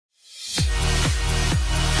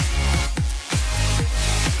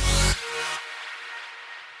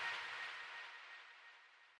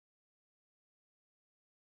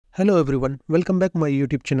Hello everyone, welcome back my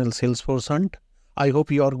YouTube channel Salesforce Hunt. I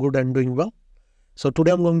hope you are good and doing well. So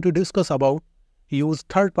today I'm going to discuss about use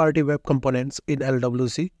third-party web components in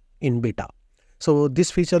LWC in beta. So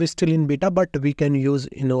this feature is still in beta, but we can use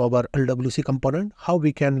in our LWC component how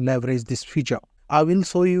we can leverage this feature. I will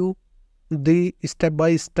show you the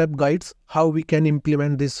step-by-step guides how we can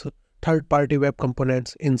implement this third-party web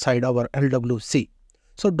components inside our LWC.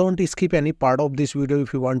 So don't skip any part of this video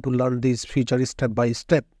if you want to learn this feature step by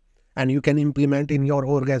step, and you can implement in your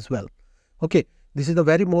org as well. Okay, this is the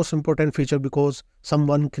very most important feature because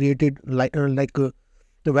someone created the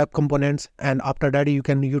web components, and after that you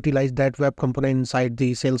can utilize that web component inside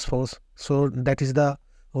the Salesforce. So that is the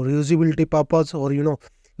reusability purpose, or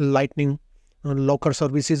lightning locker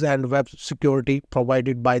services and web security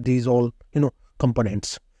provided by these all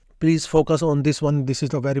components. Please focus on this one. This is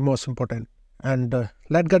the very most important. And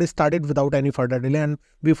let's get started without any further delay. And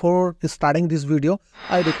before starting this video,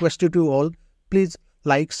 I request you to all, please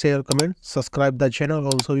like, share, comment, subscribe the channel.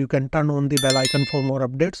 Also, you can turn on the bell icon for more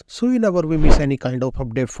updates, so you never will miss any kind of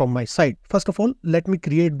update from my side. First of all, let me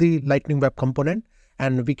create the Lightning Web component,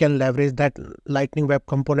 and we can leverage that Lightning Web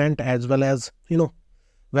component as well as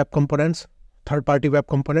web components, third-party web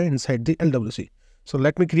component inside the LWC. So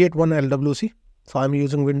let me create one LWC. So I'm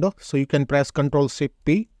using Windows, so you can press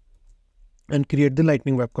Ctrl+Shift+P and create the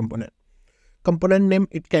Lightning Web component. Component name,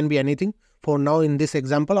 it can be anything. For now, in this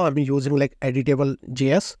example, I'm using like editable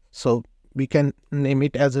JS. So we can name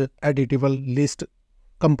it as a editable list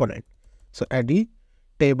component. So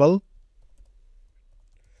editable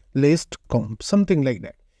list comp, something like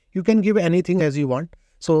that. You can give anything as you want.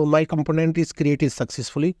 So my component is created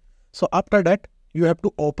successfully. So after that, you have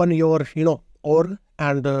to open your org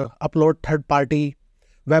and upload third-party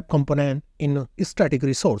web component in static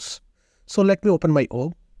resource. So let me open my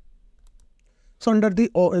org. So under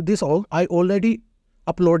this org, I already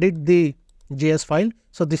uploaded the JS file.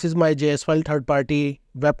 So this is my JS file, third-party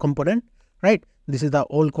web component, right? This is the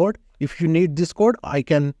old code. If you need this code, I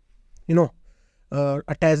can,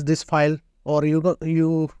 attach this file, or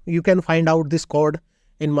you can find out this code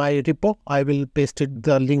in my repo. I will paste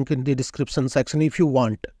the link in the description section if you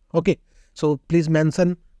want. Okay. So please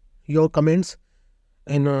mention your comments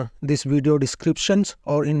in this video descriptions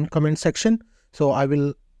or in comment section, so I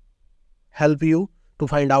will help you to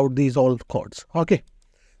find out these all codes. Okay,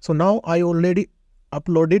 so now I already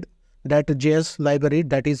uploaded that JS library,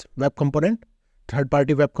 that is web component,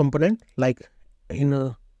 third-party web component, like in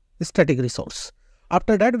a static resource.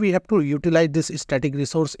 After that, we have to utilize this static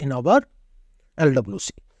resource in our LWC.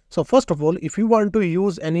 So first of all, if you want to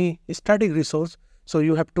use any static resource, so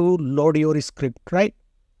you have to load your script, right?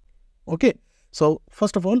 Okay. So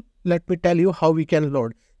first of all, let me tell you how we can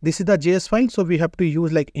load. This is the JS file. So we have to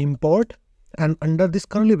use like import, and under this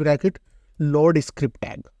curly bracket, load script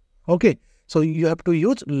tag. Okay. So you have to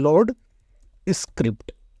use load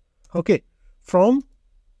script. Okay. From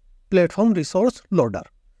platform resource loader.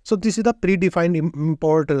 So this is the predefined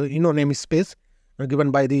import, namespace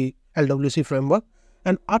given by the LWC framework.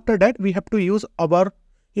 And after that, we have to use our,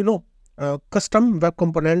 custom web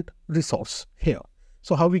component resource here.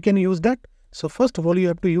 So how we can use that? So first of all, you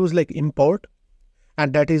have to use like import,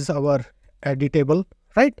 and that is our editable,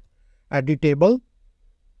 right? Editable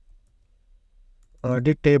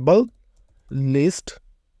list.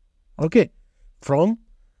 Okay, from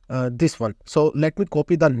this one. So let me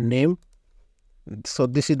copy the name. So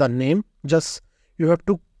this is the name. Just you have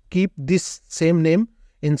to keep this same name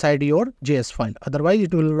inside your JS file. Otherwise,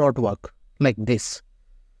 it will not work like this.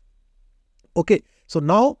 Okay, so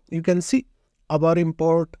now you can see our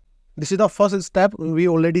import. This is the first step. We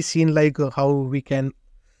already seen like how we can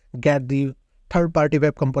get the third-party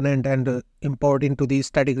web component and import into the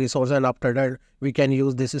static resource, and after that we can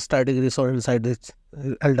use this static resource inside this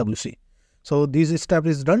LWC. So this step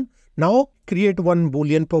is done. Now create one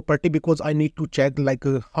Boolean property, because I need to check like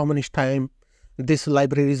how much time this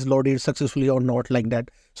library is loaded successfully or not, like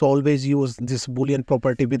that. So always use this Boolean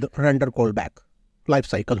property with render callback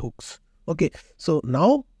lifecycle hooks. Okay, so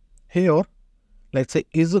now here let's say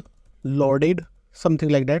is loaded, something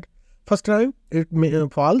like that. First time it may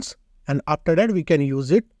false, and after that we can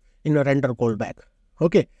use it in a render callback.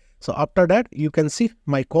 Okay, so after that you can see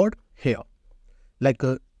my code here, like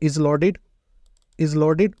is loaded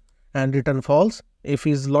and return false. If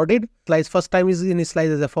is loaded, slice first time is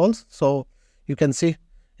initialized as a false, so you can see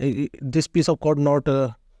this piece of code not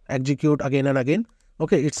execute again and again.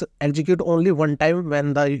 Okay, it's execute only one time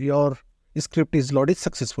when your script is loaded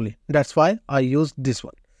successfully. That's why I use this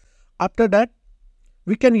one. After that,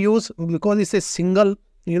 we can use, because it's a single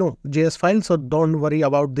JS file, so don't worry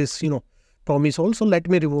about this promise also. Let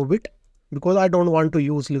me remove it. because I don't want to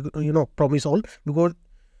use, promise all, because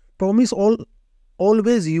promise all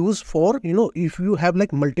always use for, if you have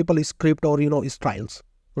like multiple script or, styles.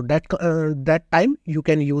 So that time you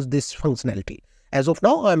can use this functionality. As of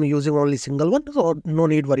now, I'm using only single one, so no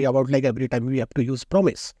need worry about like every time we have to use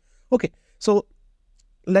promise. Okay, so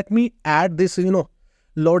let me add this,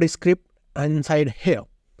 load script inside here.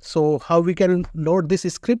 So how we can load this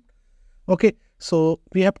script? Okay, so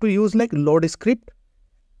we have to use like load script,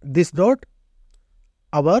 this dot,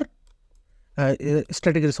 our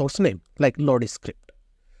static resource name, like load script.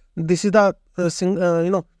 This is the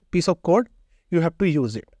piece of code you have to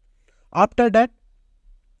use it. After that,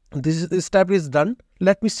 this step is done.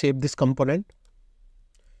 Let me save this component.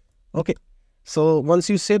 Okay, so once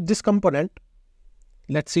you save this component,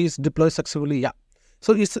 let's see it's deployed successfully. Yeah,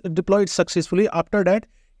 so it's deployed successfully. After that,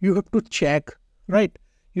 you have to check, right?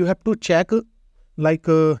 You have to check like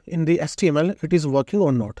in the HTML it is working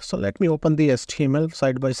or not. So let me open the HTML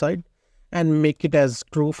side by side and make it as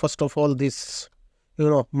true. First of all, this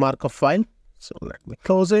markup file. So let me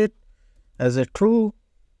close it as a true.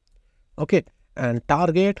 Okay, and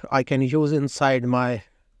target I can use inside my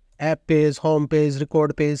app page, home page,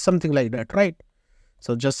 record page, something like that, right?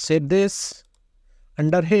 So just save this.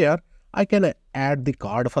 Under here I can add the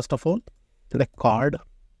card first of all, like card,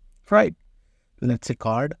 right? Let's say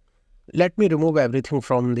card. Let me remove everything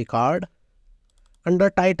from the card. Under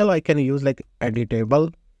title I can use like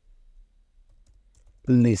editable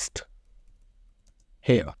list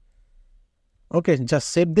here. Okay, just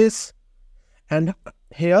save this, and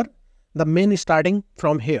here the main is starting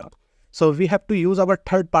from here. So we have to use our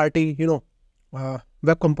third party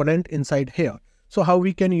web component inside here. So how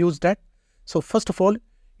we can use that? So first of all,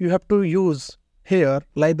 you have to use here,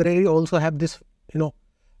 library also have this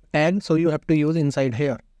tag, so you have to use inside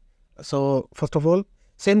here. So first of all,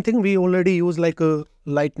 same thing we already use like a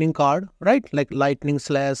lightning card, right? Like lightning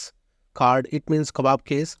slash card, it means kebab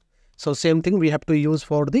case. So same thing we have to use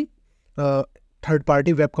for the third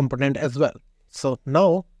party web component as well. So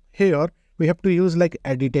now here we have to use like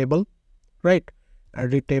editable, right?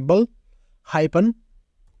 Editable hyphen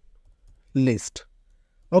list.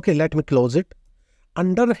 Okay, let me close it.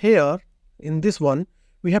 Under here in this one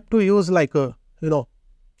we have to use like a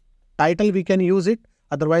title, we can use it,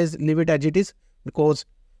 otherwise leave it as it is because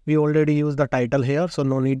we already use the title here, so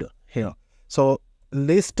no need here. So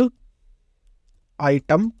list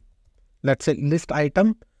item, let's say list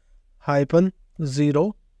item hyphen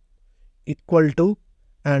 0 equal to,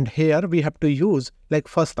 and here we have to use like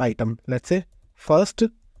first item, let's say first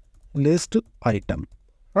list item,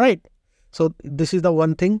 right? So this is the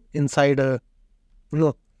one thing inside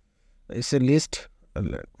it's a list,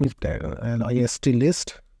 let me tag list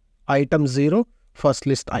list item 0 first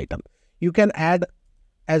list item. You can add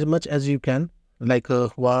as much as you can, like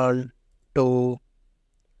 1, 2,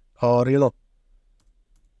 or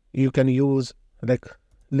you can use like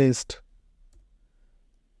list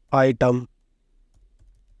item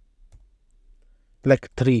like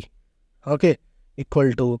 3, okay,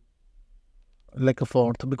 equal to like a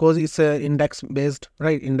fourth, because it's a index based,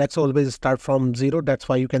 right? Index always start from 0. That's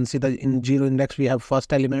why you can see that in 0 index we have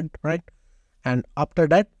first element, right? And after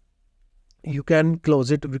that you can close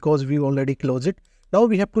it because we already closed it. Now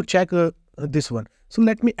we have to check this one. So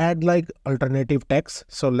let me add like alternative text.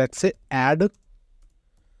 So let's say add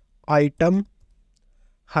item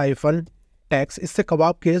hyphen text. It's a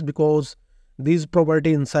kebab case because these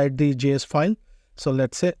property inside the JS file. So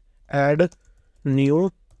let's say add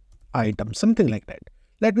new item, something like that.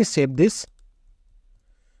 Let me save this.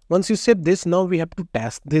 Once you save this, now we have to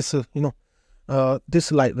test this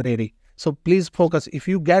this library. So please focus. If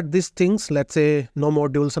you get these things, let's say no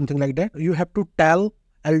module, something like that, you have to tell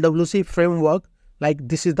LWC framework like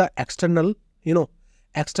this is the external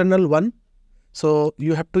external one. So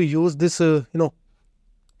you have to use this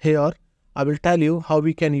here I will tell you how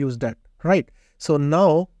we can use that, right? So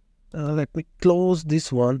now let me close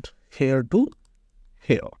this one here to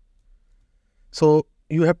here. So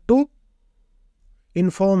you have to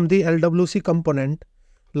inform the LWC component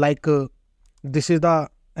like this is the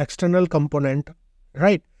external component,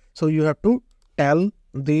 right? So you have to tell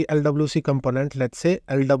the LWC component, let's say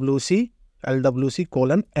LWC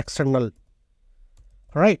colon external,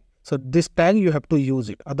 right? So this tag you have to use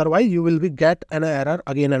it, otherwise you will be get an error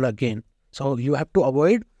again and again. So you have to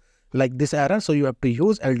avoid like this error. So you have to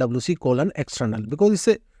use LWC colon external because it's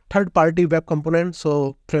a third party web component,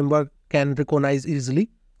 so framework can recognize easily.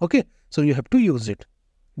 Okay, so you have to use it.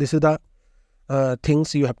 This is the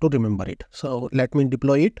things you have to remember it. So let me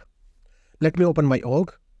deploy it. Let me open my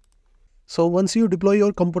org. So once you deploy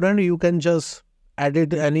your component, you can just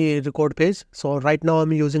added any record page. So right now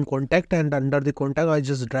I'm using contact, and under the contact I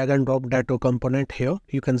just drag and drop that component here.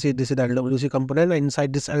 You can see this is the LWC component.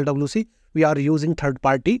 Inside this LWC we are using third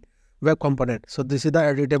party web component. So this is the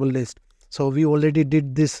editable list. So we already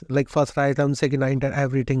did this, like first item, second item,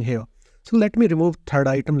 everything here. So let me remove third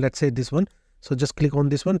item, let's say this one. So just click on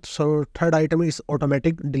this one. So third item is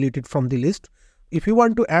automatic deleted from the list. If you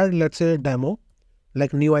want to add, let's say demo,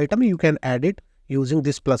 like new item, you can add it using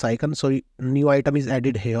this plus icon. So new item is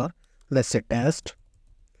added here. Let's say test.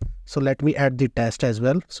 So let me add the test as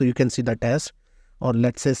well. So you can see the test, or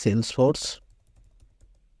let's say Salesforce.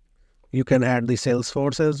 You can add the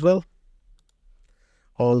Salesforce as well.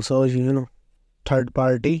 Also, third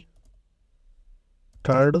party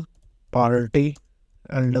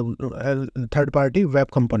and third party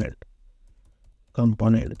web components.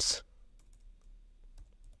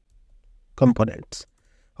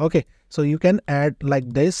 Okay, so you can add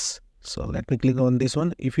like this. So let me click on this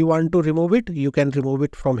one. If you want to remove it, you can remove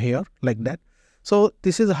it from here like that. So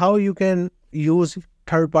this is how you can use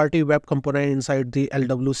third party web component inside the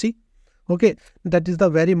LWC. Okay, that is the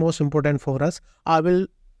very most important for us. I will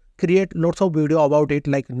create lots of video about it,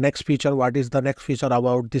 like next feature, what is the next feature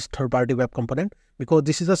about this third party web component, because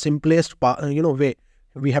this is the simplest way.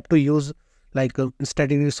 We have to use like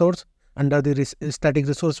static resource. Under the static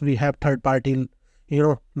resource we have third party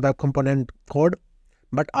web component code,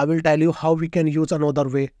 but I will tell you how we can use another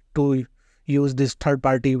way to use this third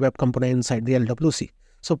party web component inside the LWC.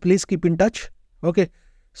 So please keep in touch. Okay,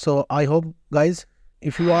 so I hope guys,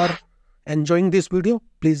 if you are enjoying this video,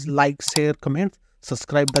 please like, share, comment,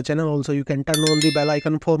 subscribe the channel. Also you can turn on the bell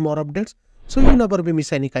icon for more updates, so you never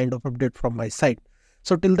miss any kind of update from my side.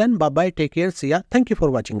 So till then, bye bye, take care, see ya, thank you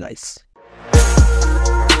for watching guys.